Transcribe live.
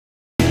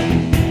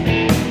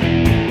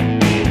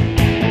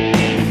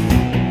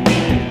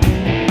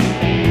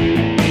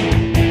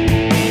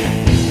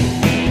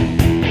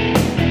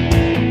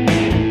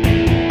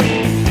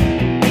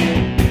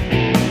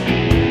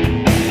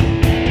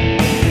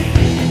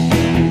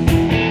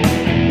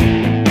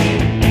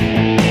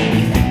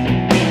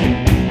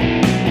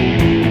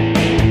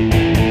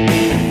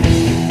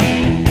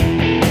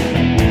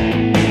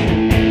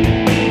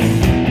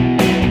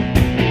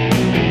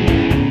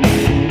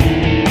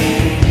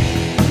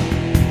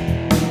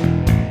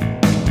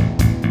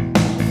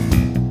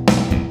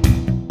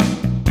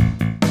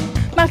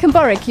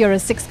Malcolm Borwick, you're a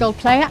 6-goal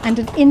player and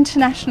an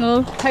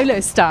international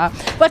polo star.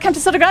 Welcome to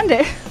Soto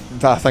Grande.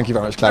 Thank you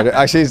very much, Claudia.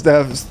 Actually, it's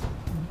the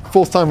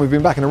fourth time we've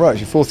been back in a row.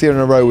 Actually, fourth year in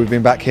a row we've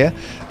been back here,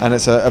 and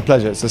it's a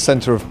pleasure. It's the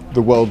centre of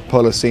the world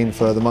polo scene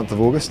for the month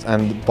of August,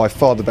 and by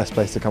far the best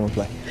place to come and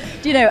play.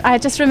 Do you know, I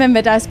just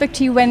remembered I spoke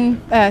to you when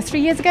 2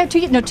 years ago, 2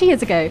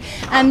 years ago,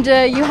 and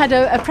you had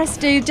a press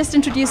do just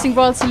introducing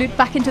Royal Salute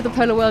back into the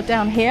polo world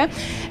down here.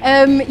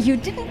 You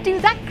didn't do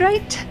that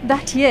great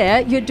that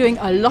year. You're doing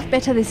a lot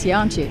better this year,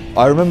 aren't you?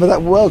 I remember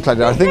that well,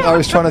 Claudia. I think I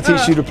was trying to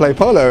teach you to play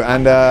polo,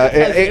 and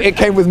it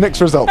came with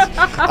mixed results.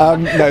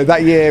 No,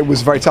 that year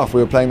was very tough.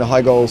 We were playing the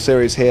high goal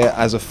series here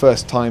as a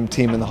first-time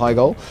team in the high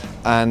goal,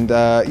 and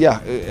yeah,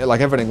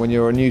 like everything, when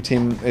you're a new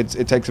team,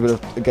 it takes a bit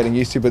of getting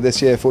used to. But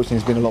this year, fortunately,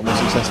 has been a lot more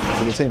successful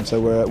for the team. So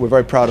we're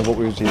very proud of what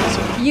we've achieved this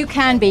year. You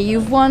can be.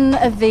 You've won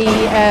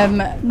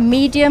the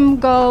medium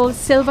goal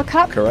silver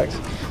cup. Correct.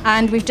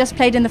 And we've just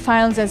played in the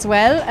finals as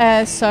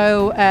well,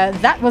 so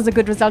that was a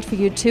good result for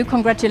you too.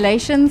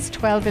 Congratulations,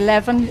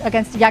 12-11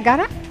 against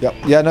Yagara. Yep.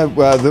 Yeah, no,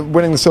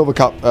 winning the Silver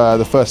Cup,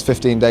 the first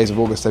 15 days of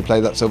August they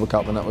played that Silver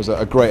Cup, and that was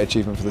a great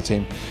achievement for the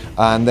team.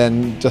 And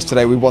then just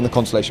today we won the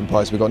consolation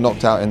prize. We got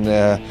knocked out in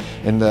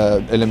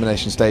the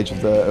elimination stage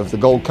of the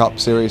Gold Cup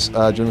series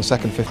during the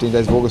second 15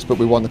 days of August, but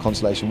we won the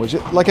consolation, which,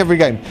 like every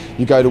game,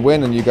 you go to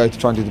win and you go to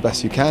try and do the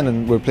best you can,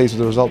 and we're pleased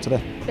with the result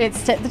today.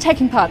 It's the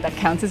taking part that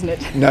counts, isn't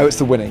it? No, it's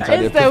the winning.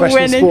 It's the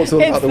winning. It's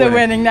the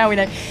winning. Now we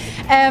know.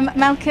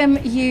 Malcolm,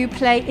 you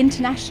play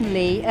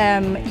internationally.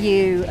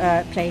 You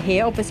play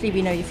here. Obviously,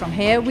 we know you from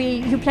here.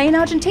 You play in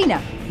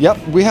Argentina.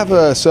 Yep, we have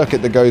a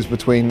circuit that goes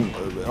between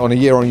on a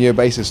year-on-year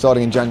basis.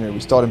 Starting in January, we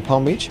start in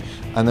Palm Beach,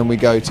 and then we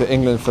go to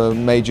England for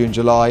May, June,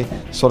 July,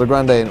 Soto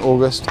Grande in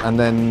August, and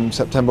then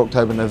September,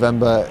 October,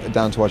 November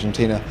down to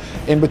Argentina.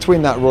 In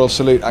between that, Royal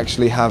Salute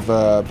actually have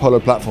a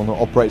polo platform that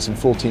operates in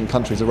 14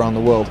 countries around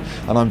the world,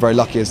 and I'm very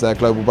lucky as their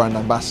global brand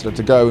ambassador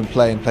to go and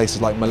play in places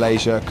like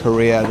Malaysia,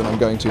 Korea, that I'm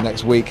going to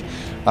next week.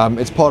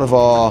 It's part of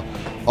our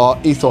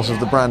ethos of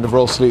the brand of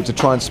Royal Salute to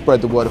try and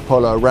spread the word of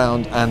polo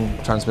around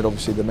and transmit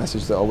obviously the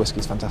message that our whiskey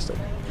is fantastic.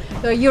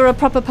 So you're a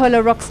proper polo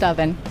rock star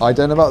then? I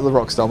don't know about the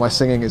rock star, my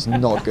singing is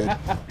not good.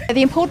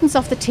 The importance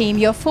of the team,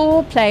 you're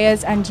 4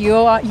 players and you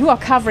are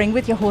covering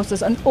with your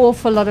horses an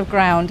awful lot of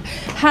ground.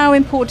 How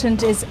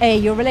important is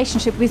your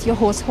relationship with your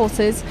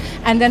horses,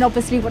 and then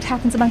obviously what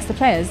happens amongst the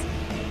players?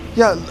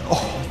 Yeah,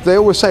 they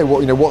always say,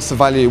 what's the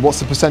value, what's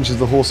the percentage of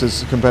the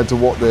horses compared to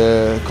what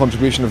the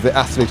contribution of the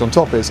athlete on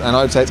top is, and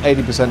I would say it's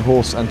 80%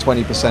 horse and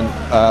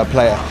 20%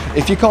 player.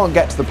 If you can't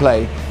get to the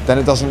play, then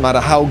it doesn't matter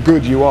how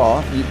good you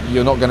are,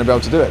 you're not going to be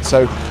able to do it.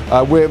 So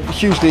we're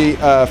hugely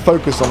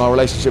focused on our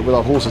relationship with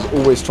our horses,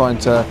 always trying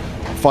to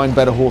find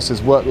better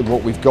horses, work with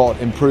what we've got,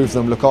 improve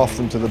them, look after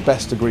them to the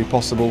best degree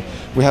possible.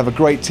 We have a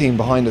great team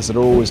behind us that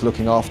are always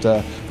looking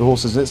after the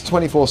horses. It's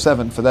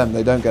 24/7 for them,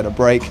 they don't get a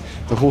break.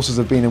 The horses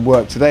have been in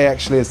work. Today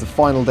actually is the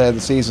final day of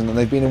the season, and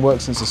they've been in work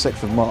since the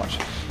 6th of March.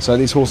 So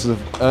these horses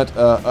have earned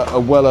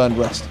a well-earned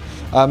rest.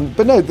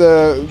 But no,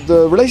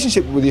 the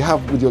relationship that you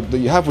have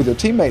with your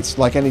teammates,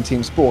 like any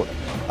team sport,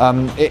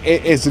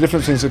 it is the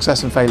difference between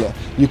success and failure.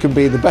 You can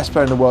be the best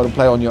player in the world and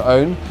play on your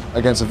own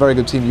against a very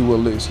good team, you will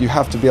lose. You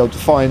have to be able to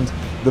find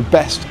the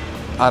best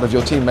out of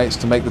your teammates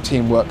to make the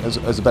team work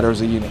as better as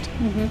a unit.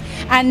 Mm-hmm.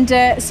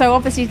 And so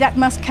obviously that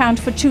must count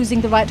for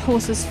choosing the right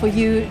horses for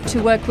you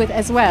to work with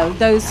as well,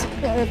 those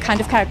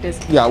kind of characters.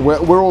 Yeah,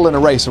 we're all in a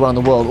race around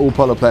the world. All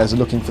polo players are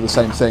looking for the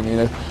same thing.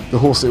 The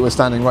horse that we're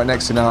standing right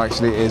next to now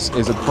actually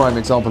is a prime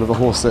example of a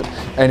horse that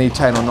any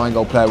 10 or 9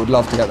 goal player would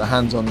love to get their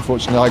hands on.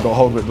 Unfortunately, I got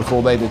hold of it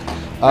before they did.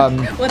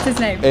 What's his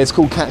name? She's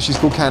called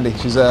Candy.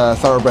 She's a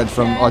thoroughbred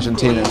from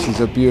Argentina.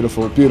 She's a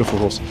beautiful, beautiful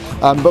horse.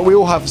 But we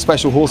all have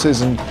special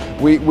horses, and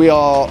we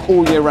are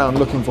all year round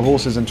looking for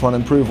horses and trying to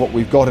improve what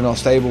we've got in our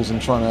stables and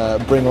trying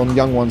to bring on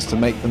young ones to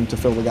make them to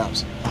fill the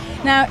gaps.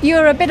 Now,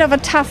 you're a bit of a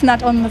tough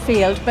nut on the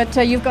field, but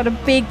you've got a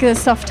big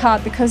soft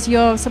heart because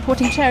you're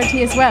supporting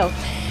charity as well.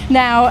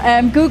 Now,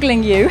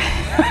 Googling you,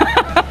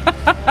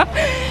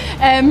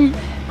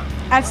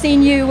 I've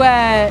seen you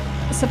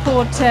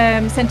support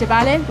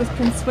Centevale with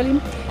Prince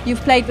William.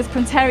 You've played with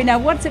Prince Harry. Now,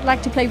 what's it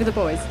like to play with the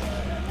boys?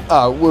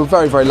 We're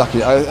very, very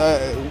lucky.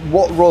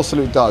 What Royal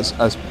Salute does,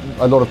 as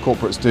a lot of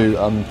corporates do,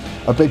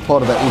 a big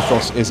part of their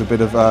ethos is a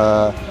bit of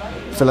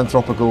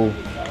philanthropical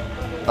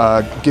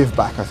give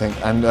back, I think,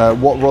 and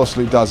what Royal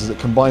Salute does is it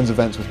combines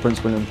events with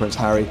Prince William and Prince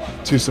Harry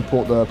to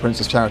support the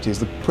Prince's charities.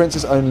 The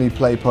Princes only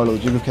play polo, the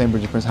Duke of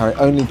Cambridge and Prince Harry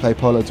only play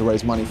polo to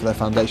raise money for their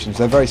foundations.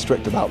 They're very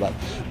strict about that,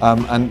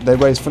 and they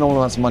raise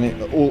phenomenal amounts of money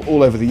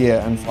all over the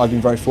year, and I've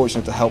been very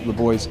fortunate to help the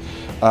boys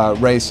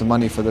raise some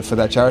money for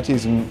their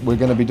charities, and we're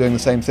going to be doing the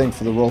same thing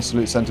for the Royal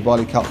Salute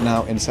Centevale Cup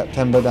now in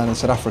September down in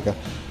South Africa.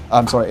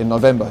 In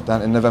November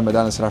down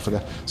in South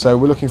Africa. So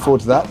we're looking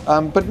forward to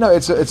that. But no,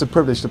 it's a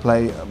privilege to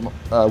play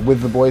with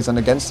the boys and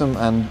against them,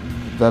 and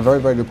they're very,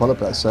 very good polo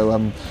players. So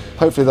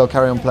hopefully they'll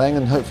carry on playing,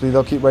 and hopefully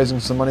they'll keep raising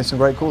some money, some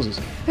great causes.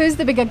 Who's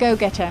the bigger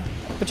go-getter?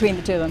 between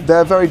the two of them?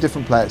 They're very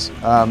different players.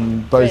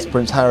 Both Really?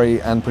 Prince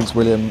Harry and Prince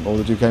William, or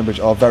the Duke of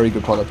Cambridge, are very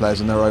good polo players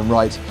in their own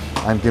right,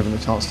 and given the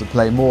chance to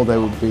play more, they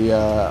would be,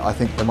 I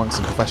think, amongst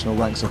the professional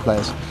ranks of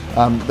players.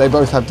 They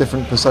both have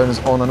different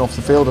personas on and off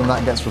the field, and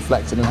that gets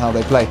reflected in how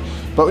they play.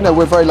 But you know,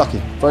 we're very lucky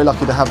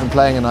to have them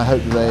playing, and I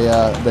hope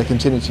that they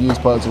continue to use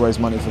polo to raise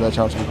money for their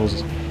charitable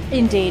causes.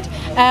 Indeed.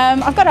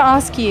 I've got to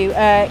ask you,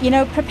 you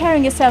know,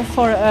 preparing yourself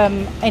for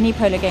any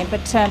polo game,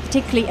 but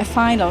particularly a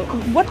final,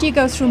 what do you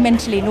go through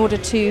mentally in order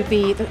to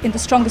be in the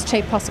strongest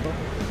shape possible?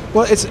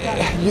 Well, it's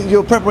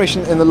your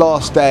preparation in the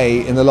last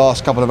day, in the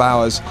last couple of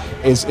hours,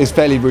 is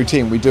fairly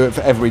routine. We do it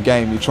for every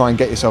game. You try and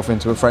get yourself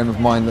into a frame of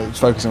mind that's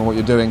focusing on what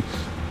you're doing.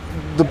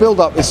 The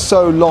build-up is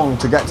so long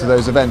to get to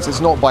those events.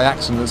 It's not by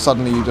accident that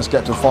suddenly you just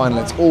get to a final.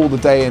 It's all the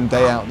day in,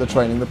 day out, the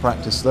training, the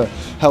practice, the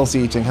healthy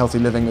eating, healthy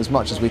living as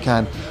much as we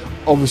can.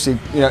 Obviously,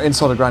 you know, in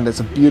Sodder Grande, it's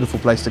a beautiful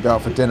place to go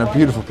out for dinner,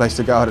 beautiful place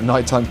to go out at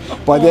night time.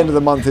 By the end of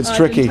the month, it's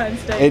tricky.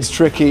 It's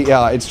tricky,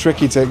 yeah, it's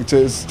tricky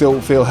to still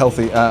feel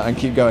healthy and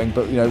keep going.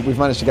 But you know, we've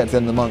managed to get to the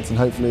end of the month, and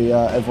hopefully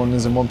everyone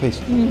is in one piece.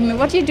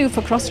 What do you do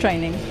for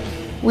cross-training?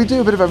 We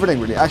do a bit of everything,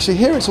 really. Actually,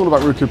 here it's all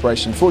about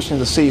recuperation. Fortunately,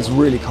 the sea is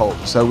really cold,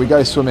 so we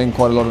go swimming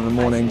quite a lot in the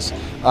mornings.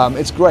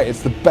 It's great.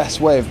 It's the best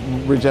way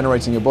of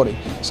regenerating your body.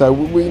 So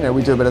we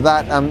do a bit of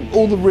that.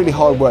 All the really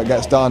hard work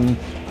gets done.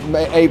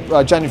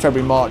 January,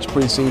 February, March,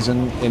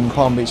 pre-season in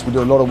Palm Beach, we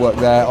do a lot of work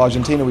there.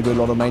 Argentina, we do a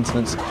lot of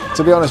maintenance.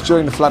 To be honest,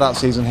 during the flat-out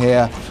season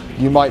here,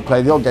 you might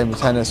play the odd game of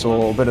tennis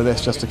or a bit of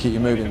this just to keep you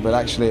moving, but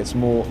actually it's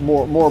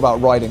more about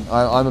riding.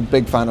 I'm a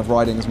big fan of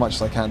riding as much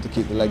as I can to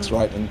keep the legs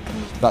right, and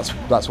that's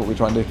what we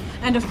try and do.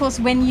 And of course,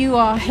 when you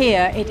are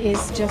here, it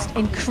is just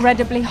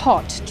incredibly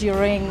hot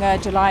during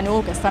July and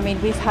August. I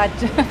mean, we've had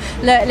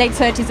late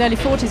 30s, early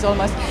 40s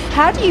almost.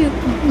 How do you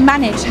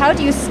manage, how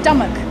do you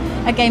stomach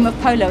a game of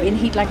polo in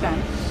heat like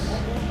that?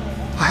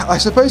 I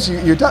suppose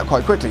you adapt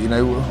quite quickly. You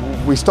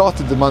know, we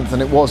started the month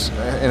and it was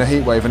in a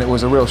heat wave, and it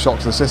was a real shock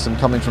to the system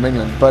coming from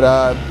England.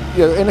 But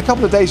you know, in a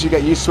couple of days you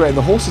get used to it, and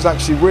the horses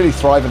actually really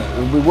thrive in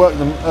it. We work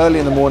them early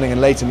in the morning and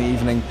late in the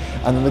evening,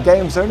 and then the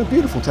games, they're in a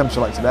beautiful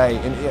temperature like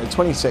today, in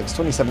 26,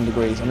 27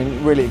 degrees. I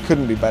mean, really, it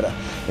couldn't be better.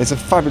 It's a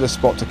fabulous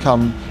spot to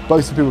come,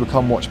 both for people to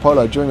come watch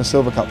polo. During the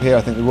Silver Cup here,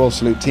 I think the Royal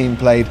Salute team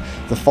played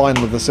the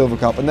final of the Silver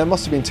Cup, and there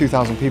must have been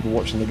 2,000 people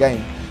watching the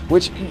game,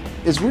 which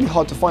is really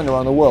hard to find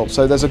around the world.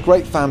 So there's a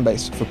great fan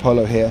base for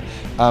polo here,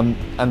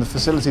 and the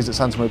facilities that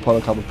Santa Maria Polo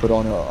Club have put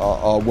on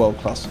are world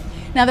class.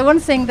 Now, the one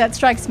thing that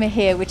strikes me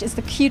here, which is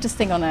the cutest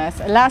thing on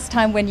earth, last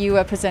time when you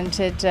were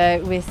presented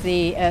with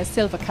the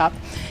Silver Cup,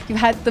 you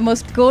had the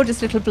most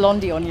gorgeous little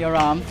blondie on your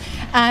arm,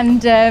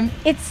 and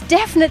it's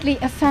definitely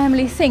a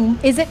family thing.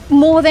 Is it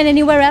more than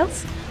anywhere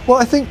else? Well,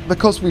 I think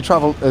because we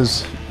travel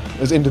as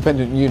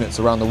independent units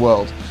around the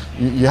world,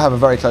 you have a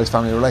very close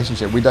family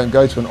relationship. We don't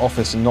go to an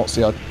office and not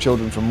see our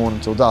children from morning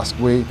till dusk.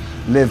 We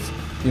live,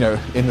 you know,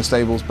 in the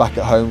stables, back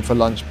at home for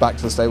lunch, back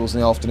to the stables in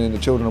the afternoon. The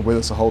children are with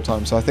us the whole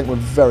time. So I think we're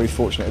very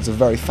fortunate. It's a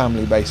very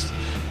family-based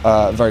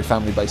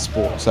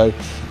sport. So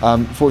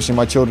fortunately,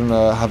 my children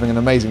are having an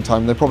amazing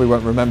time. They probably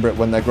won't remember it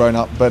when they're grown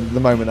up, but at the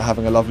moment they're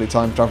having a lovely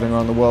time travelling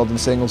around the world and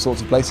seeing all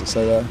sorts of places.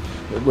 So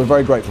we're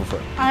very grateful for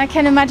it. I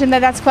can imagine that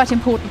that's quite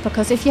important,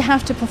 because if you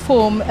have to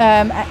perform,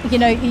 you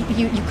know,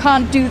 you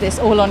can't do this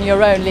all on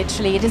your own,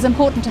 literally. It is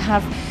important to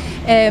have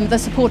the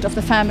support of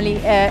the family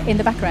in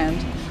the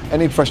background.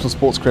 Any professional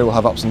sports career will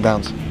have ups and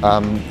downs,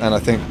 and I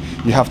think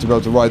you have to be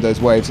able to ride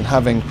those waves, and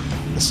having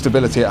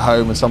stability at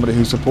home and somebody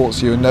who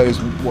supports you and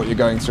knows what you're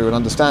going through and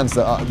understands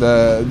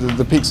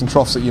the peaks and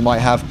troughs that you might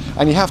have,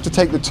 and you have to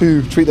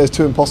treat those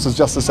two imposters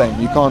just the same.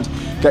 You can't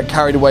get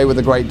carried away with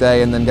a great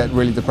day and then get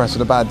really depressed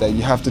with a bad day.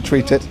 You have to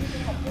treat it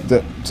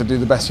to do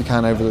the best you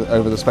can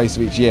over the space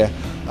of each year.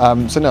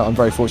 So no, I'm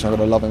very fortunate. I've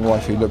got a loving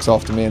wife who looks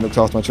after me and looks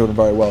after my children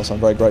very well, so I'm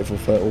very grateful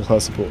for all her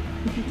support.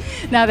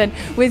 Now then,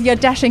 with your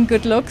dashing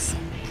good looks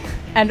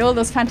and all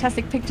those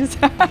fantastic pictures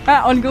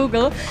on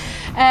Google,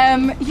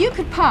 you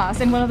could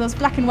pass in one of those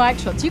black and white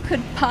shots. You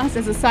could pass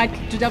as a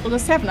sidekick to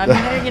 007. I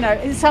mean, you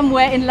know,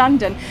 somewhere in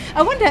London.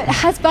 I wonder,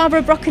 has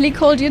Barbara Broccoli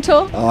called you at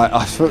all?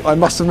 I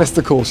must have missed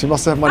the call. She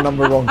must have my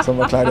number wrong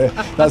somewhere, Claudia.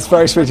 That's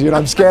very sweet of you, and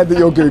I'm scared that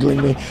you're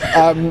Googling me.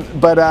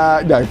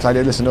 No,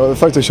 Claudia, listen, the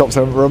Photoshop's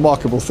a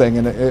remarkable thing,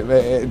 and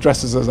it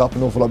dresses us up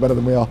an awful lot better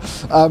than we are.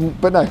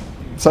 But no.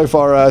 So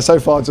far,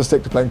 just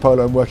stick to playing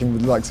polo and working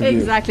with the likes of you.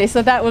 Exactly.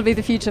 So that will be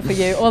the future for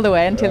you, all the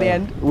way until the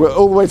end. We're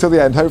all the way till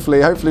the end. Hopefully,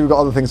 we've got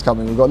other things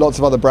coming. We've got lots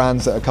of other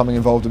brands that are coming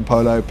involved in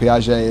polo.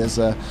 Piaget is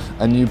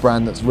a new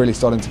brand that's really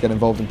starting to get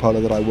involved in polo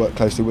that I work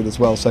closely with as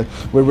well. So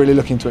we're really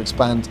looking to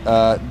expand,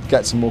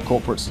 get some more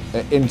corporates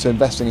into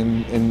investing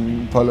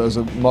in polo as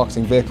a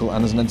marketing vehicle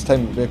and as an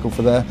entertainment vehicle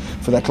for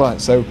their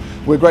clients. So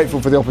we're grateful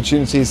for the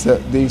opportunities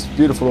that these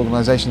beautiful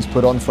organisations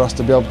put on for us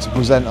to be able to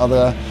present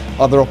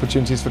other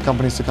opportunities for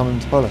companies to come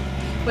into polo.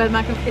 Well,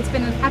 Malcolm, it's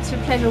been an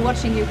absolute pleasure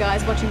watching you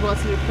guys, watching Royal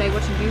Salute play,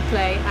 watching you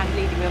play and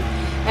leading them.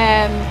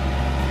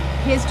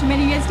 Here's to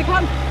many years to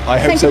come. I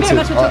hope so too. Thank you very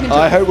much for talking to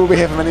us. I hope we'll be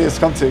here for many years to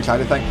come too,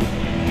 Claudia. Thank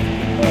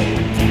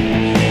you.